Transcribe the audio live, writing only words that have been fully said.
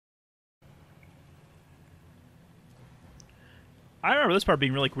I remember this part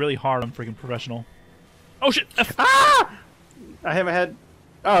being really hard on freaking professional. Oh shit! F. Ah! I hit my head.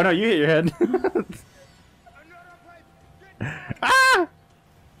 Oh no, you hit your head. Ah!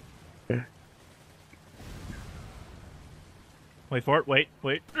 Wait for it. Wait.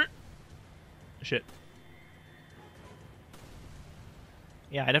 Shit.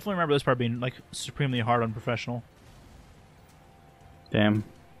 Yeah, I definitely remember this part being like supremely hard on professional. Damn.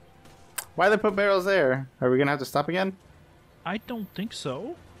 Why they put barrels there? Are we gonna have to stop again? I don't think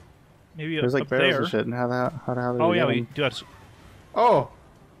so. Maybe There's like up barrels there. and shit. And how the hell? Oh yeah, we do that. Oh!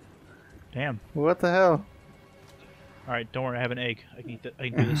 Damn. What the hell? All right, don't worry. I have an egg. I can eat I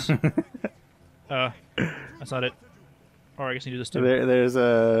can do this. That's not it. Or I guess I can do this too. There's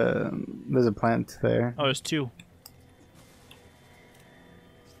a plant there. Oh, there's two.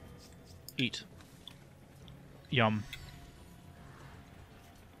 Eat. Yum.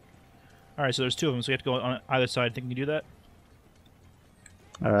 Alright, so there's two of them, so we have to go on either side. Think we can do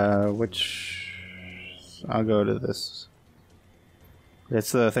that? Which... I'll go to this.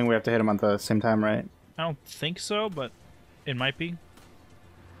 It's the thing we have to hit them at the same time, right? I don't think so, but it might be.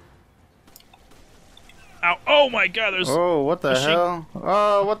 Ow! Oh my god, there's... Oh, what the hell?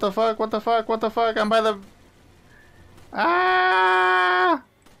 Oh, what the fuck? What the fuck? What the fuck? I'm by the... Ah!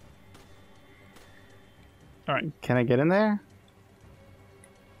 Alright. Can I get in there?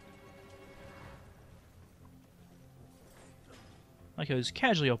 Like he just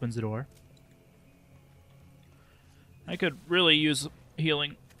casually opens the door. I could really use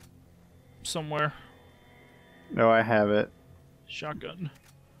healing somewhere. No, I have it. Shotgun.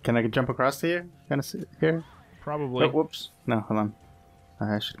 Can I jump across to you? Kind of see here? Probably. Oh, whoops. No, hold on.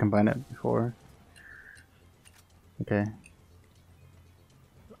 I should combine it before. Okay.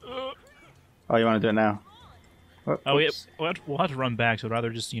 Oh, you want to do it now? Oh, yeah, we'll have to run back, so I'd rather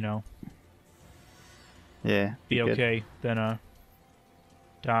just, you know... Yeah. Be good. okay than,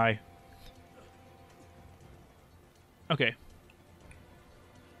 die. Okay.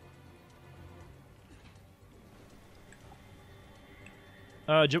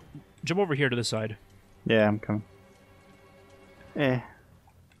 Jump over here to this side. Yeah, I'm coming. Eh.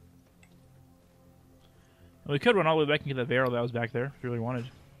 We could run all the way back and get that barrel that was back there if you really wanted.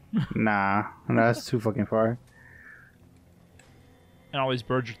 Nah. No, that's too fucking far. And all these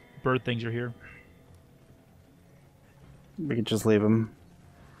bird things are here. We could just leave them.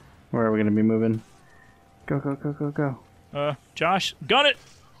 Where are we gonna be moving? Go, go, go, go, go. Josh, gun it!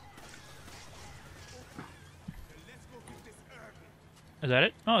 Is that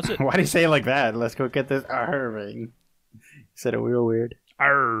it? Oh, that's it. Why do you say it like that? Let's go get this Irving. You said it real weird.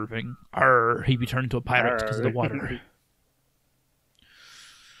 Irving. He be turned into a pirate because of the water.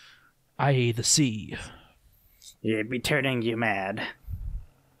 I, the sea. It'd be turning you mad.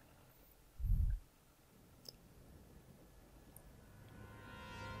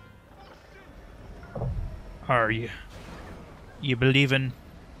 Are you? You believe in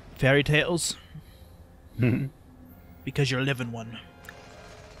fairy tales? Because you're living one.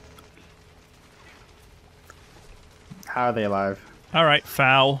 How are they alive? Alright,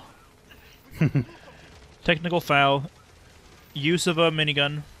 foul. Technical foul. Use of a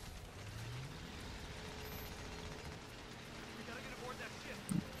minigun.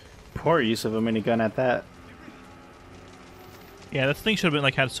 Poor use of a minigun at that. Yeah, that thing should have been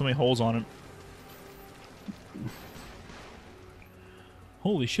like had so many holes on it.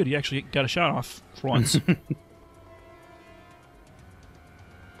 Holy shit, he actually got a shot off for once. What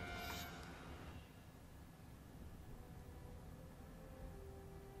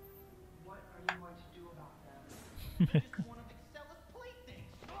are you going to do about them? One of Excella's playthings.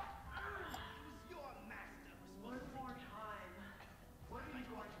 It was your master. One more time. What are you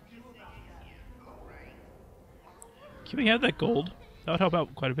going to do about them? Can we have that gold? That would help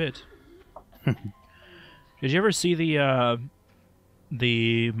out quite a bit. Did you ever see the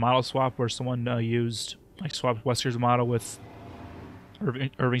model swap where someone used, like, swapped Wesker's model with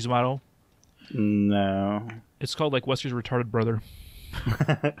Irving's model? No. It's called, like, Wesker's retarded brother. You're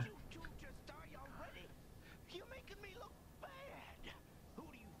making me look bad. Who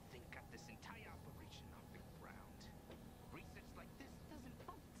do you think got this entire operation off the ground? Research like this doesn't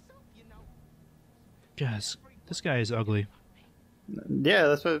help itself, you know. Guys, this guy is ugly. Yeah,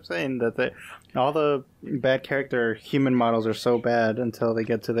 that's what I'm saying. That all the bad character human models are so bad until they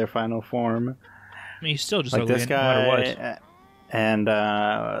get to their final form. I mean, he's still just Like ugly this no matter what. guy, and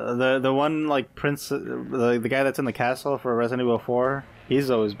the one like prince, the guy that's in the castle for Resident Evil 4. He's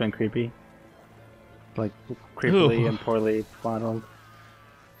always been creepy, like creepily Ooh. and poorly modeled.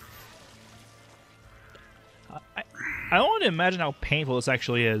 I don't want to imagine how painful this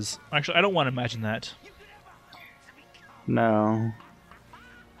actually is. Actually, I don't want to imagine that. No.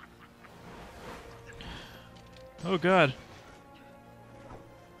 Oh god.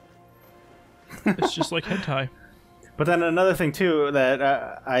 It's just like hentai. But then another thing too that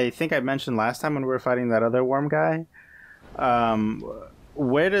I think I mentioned last time when we were fighting that other worm guy.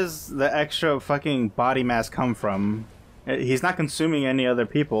 Where does the extra fucking body mass come from? He's not consuming any other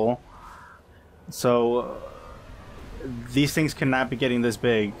people, so these things cannot be getting this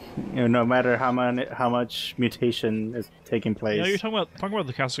big. You know, no matter how much mutation is taking place. You know, you're talking about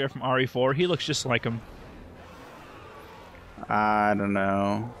the castle guy from RE4. He looks just like him. I don't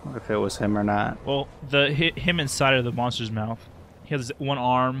know if it was him or not. Well, him inside of the monster's mouth. He has one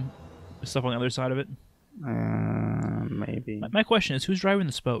arm, stuff on the other side of it. Maybe. My question is, who's driving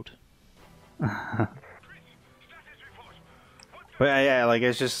this boat? But yeah, like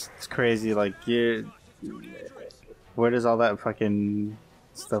it's crazy. Like, where does all that fucking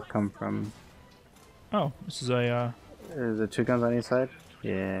stuff come from? Oh, this is a. Is it 2 guns on each side?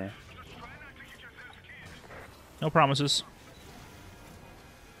 Yeah. No promises.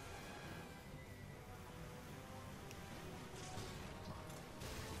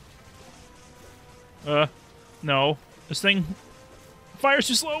 No. This thing fires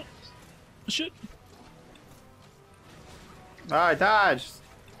too slow. Shit. Oh, I dodged.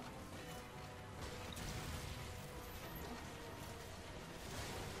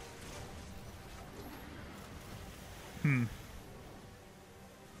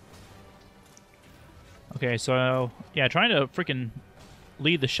 Okay, so yeah, trying to freaking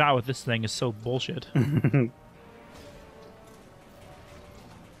lead the shot with this thing is so bullshit.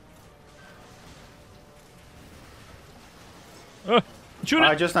 Shoot it!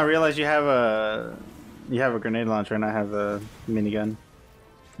 I just now realized you have a grenade launcher and I have a minigun.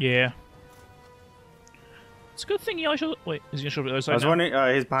 Yeah. It's a good thing he only showed. Wait, is he gonna show up the other side? I was now?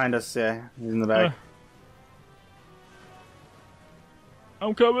 wondering. He's behind us. Yeah, he's in the back.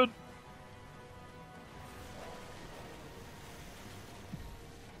 I'm coming.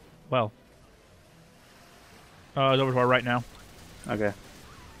 Well. It's over to our right now. Okay.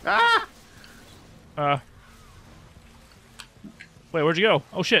 Ah! Wait, where'd you go?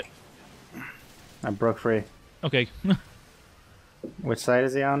 Oh shit. I broke free. Okay. Which side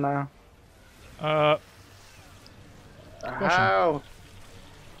is he on now? How?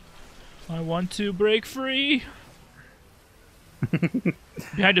 I want to break free.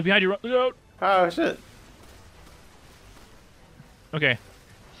 behind you, look out. Oh shit. Okay.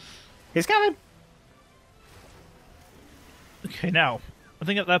 He's coming. Okay, now. I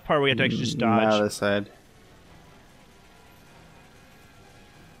think at that part we have to actually just dodge. Now this side.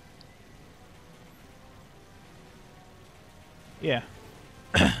 Yeah.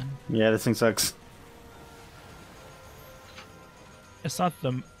 Yeah, this thing sucks. It's not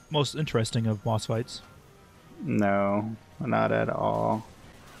the most interesting of boss fights. No, not at all.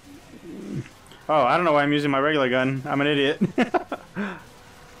 Oh, I don't know why I'm using my regular gun. I'm an idiot.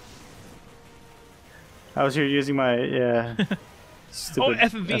 I was here using my, stupid Oh,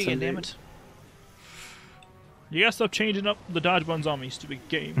 FMV again, SMG. damn it. You gotta stop changing up the dodge buttons on me, stupid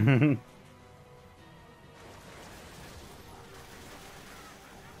game.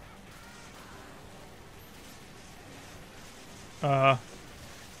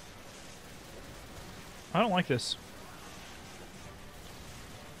 I don't like this.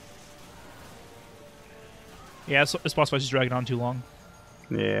 Yeah, this boss fight is dragging on too long.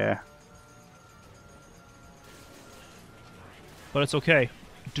 Yeah. But it's okay.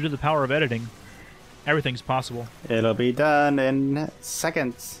 Due to the power of editing, everything's possible. It'll be done in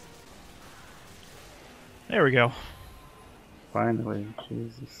seconds. There we go. Finally,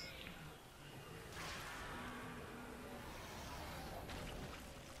 Jesus.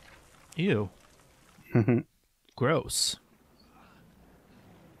 Ew. Gross.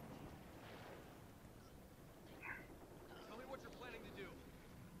 Tell me what you're planning to do.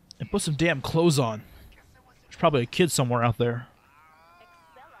 And put some damn clothes on. There's probably a kid somewhere out there.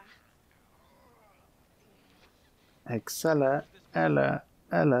 Excella, Ella.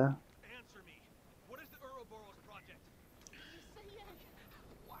 Answer me. What is the Ouroboros project?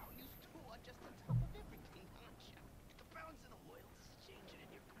 Wow, you two are just on top of everything, aren't you? The balance of the world is changing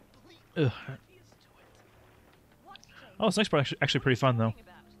and you're completely Ugh. oblivious to it. Oh, this next part actually pretty fun though.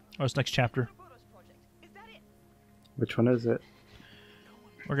 Oh, this next chapter. Ouroboros project. Is that it? Which one is it?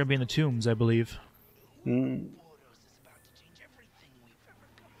 We're gonna be in the tombs, I believe. Mm. Ouroboros is about to change everything we've ever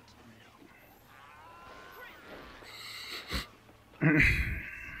come to know.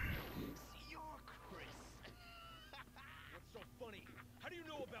 You're Chris. What's so funny? How do you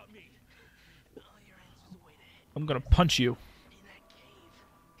know about me? All your answers away to head I'm gonna punch you. in that cave.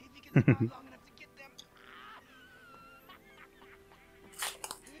 If you can survive long enough to get them.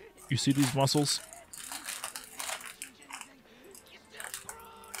 You see these muscles?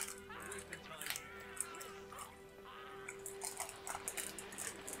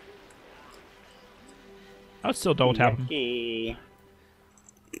 I would still double tap him. Yucky.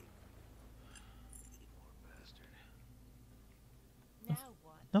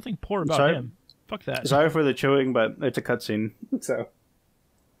 Nothing poor about Sorry? him. Fuck that. Sorry for the chewing, but it's a cutscene, so.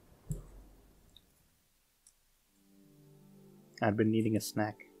 I've been needing a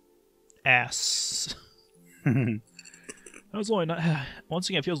snack. Ass. That was only not. Once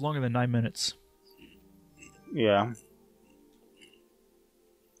again, it feels longer than 9 minutes. Yeah.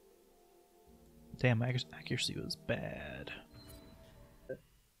 Damn, my accuracy was bad.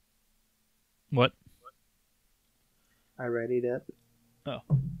 What? I readied it. Oh.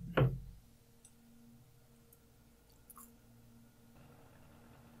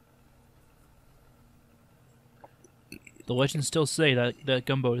 The legends still say that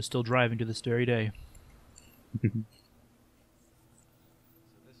gunboat is still driving to this very day. So this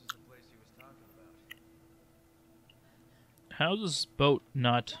is the place he was talking about. How is this boat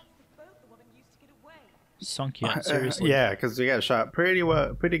not sunk yet? Seriously. Yeah, because we got shot pretty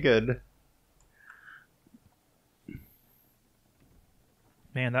well, pretty good.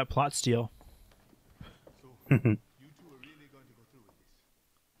 Man, that plot steal. You two are really going to go through with this?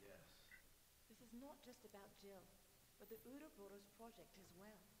 Yes. This is not just about Jill, but the Ouroboros project as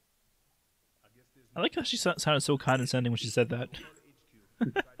well. I guess there's I like how she sounded so condescending when she said that. HQ. Try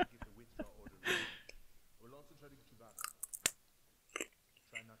to give the withdraw order ready. We'll also try to get you back.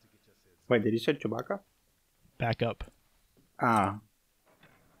 Try not to get yourselves. Wait, did you say Chewbacca? Back up. Ah.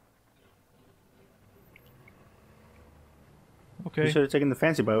 Okay. You should have taken the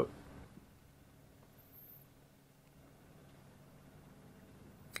fancy boat.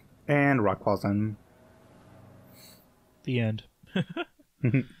 And rock falls in. The end.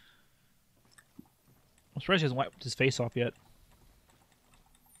 I'm surprised he hasn't wiped his face off yet.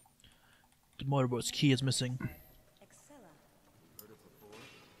 The motorboat's key is missing. Excella. Heard it before?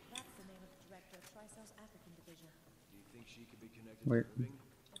 That's the name of the director of Tri-South African Division. Do you think she could be connected Wait. to Irving?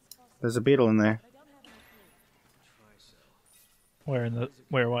 It's possible, There's a beetle in there. but I don't have any clue. Tri-Cell. Where in the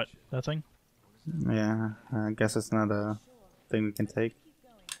what? That thing? Yeah, I guess it's not a thing we can take. Keep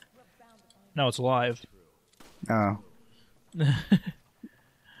going. We're bound to find No, it's alive. Oh.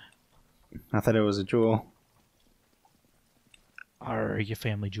 I thought it was a jewel. Are your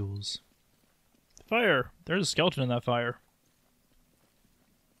family jewels? Fire! There's a skeleton in that fire.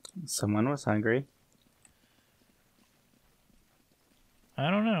 Someone was hungry. I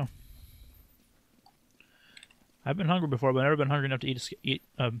don't know. I've been hungry before, but I've never been hungry enough to eat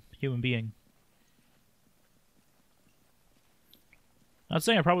a human being. Not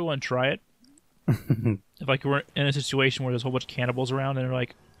saying I probably want to try it. If like we're in a situation where there's a whole bunch of cannibals around and they're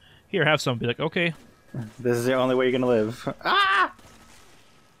like, "Here, have some," be like, "Okay." This is the only way you're gonna live. Ah!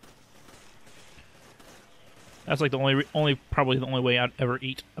 That's like the probably the only way I'd ever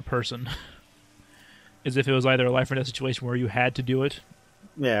eat a person. Is if it was either a life or death situation where you had to do it.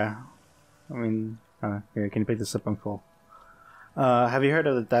 Yeah. I mean, here, can you pick this up? I'm full. Have you heard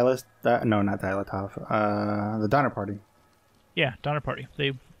of the no, not Dilatov. The Donner Party. Yeah, Donner Party.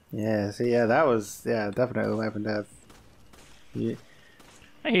 They. Yeah, see, yeah, that was, definitely life and death. You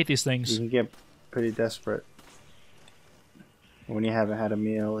I hate these things. can get pretty desperate when you haven't had a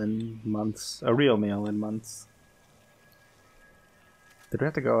meal in months. A real meal in months. Did we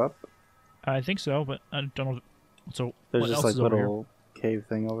have to go up? I think so, but I don't know. So There's what just else like is over here? little cave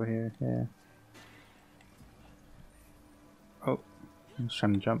thing over here. Yeah. Oh, I'm just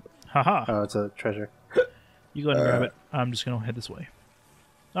trying to jump. Haha! Oh, it's a treasure. You go ahead and grab it. I'm just gonna head this way.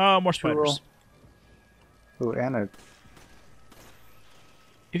 Oh, more spiders. Ooh, and a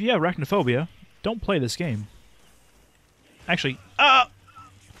If you have arachnophobia, don't play this game. Actually,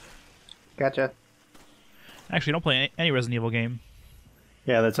 gotcha. actually, don't play any Resident Evil game.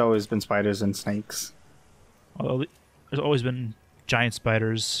 Yeah, that's always been spiders and snakes. Although there's always been giant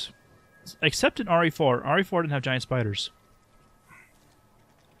spiders, except in RE4. RE4 didn't have giant spiders.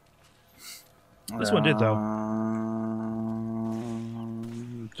 This one did though,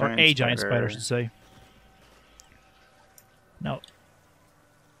 or a giant spider, I should say. Now,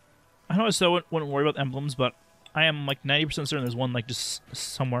 I know I still wouldn't worry about emblems, but I am like 90% certain there's one like just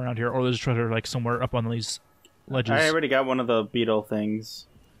somewhere around here, or there's a treasure like somewhere up on these ledges. I already got one of the beetle things.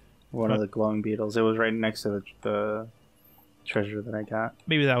 One of the glowing beetles. It was right next to the treasure that I got.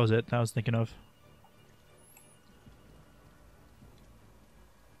 Maybe that was it that I was thinking of.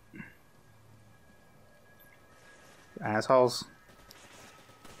 Assholes.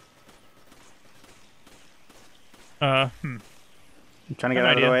 I'm trying to get An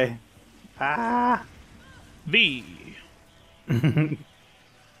out of the idea. way. Ah! V.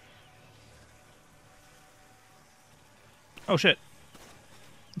 Oh shit.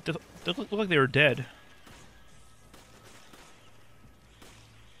 They look like they were dead.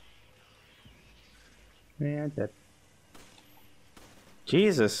 Yeah, dead.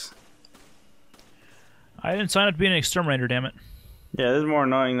 Jesus. I didn't sign up to be an exterminator, damn it. Yeah, this is more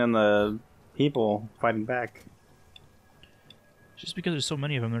annoying than the people fighting back. Just because there's so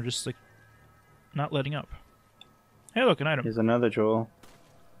many of them, they're just like not letting up. Hey, look, an item. Here's another jewel.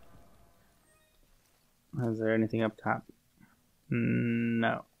 Is there anything up top?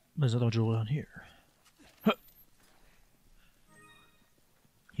 No. There's another jewel down here. Huh.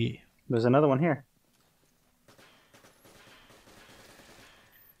 Yeah. There's another one here.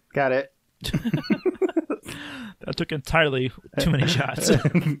 Got it. That took entirely too many shots.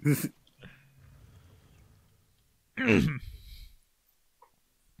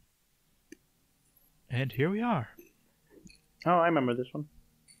 And here we are. Oh, I remember this one.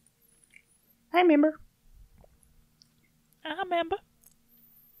 I remember. I remember.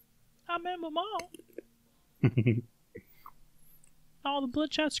 I remember them all. All the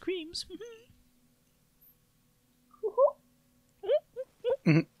bloodshot screams.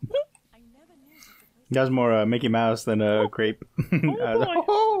 That was more Mickey Mouse than a grape.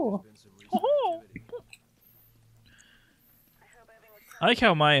 Oh, Oh. I like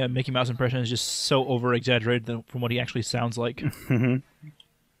how my Mickey Mouse impression is just so over-exaggerated from what he actually sounds like. I don't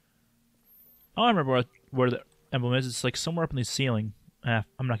remember where the emblem is. It's like somewhere up in the ceiling. I'm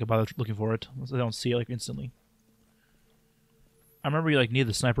not gonna bother looking for it. I don't see it like instantly. I remember you like need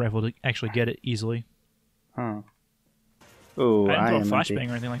the sniper rifle to actually get it easily. Huh. Ooh, I I didn't throw a am flashbang empty.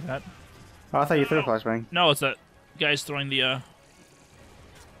 or anything like that. Oh, I thought you threw a flashbang. No, it's that guy's throwing the.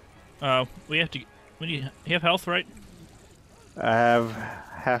 We need. You have health, right? I have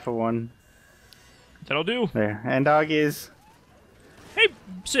half of one. That'll do. There. And doggies. Hey,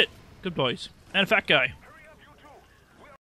 sit. Good boys. And a fat guy.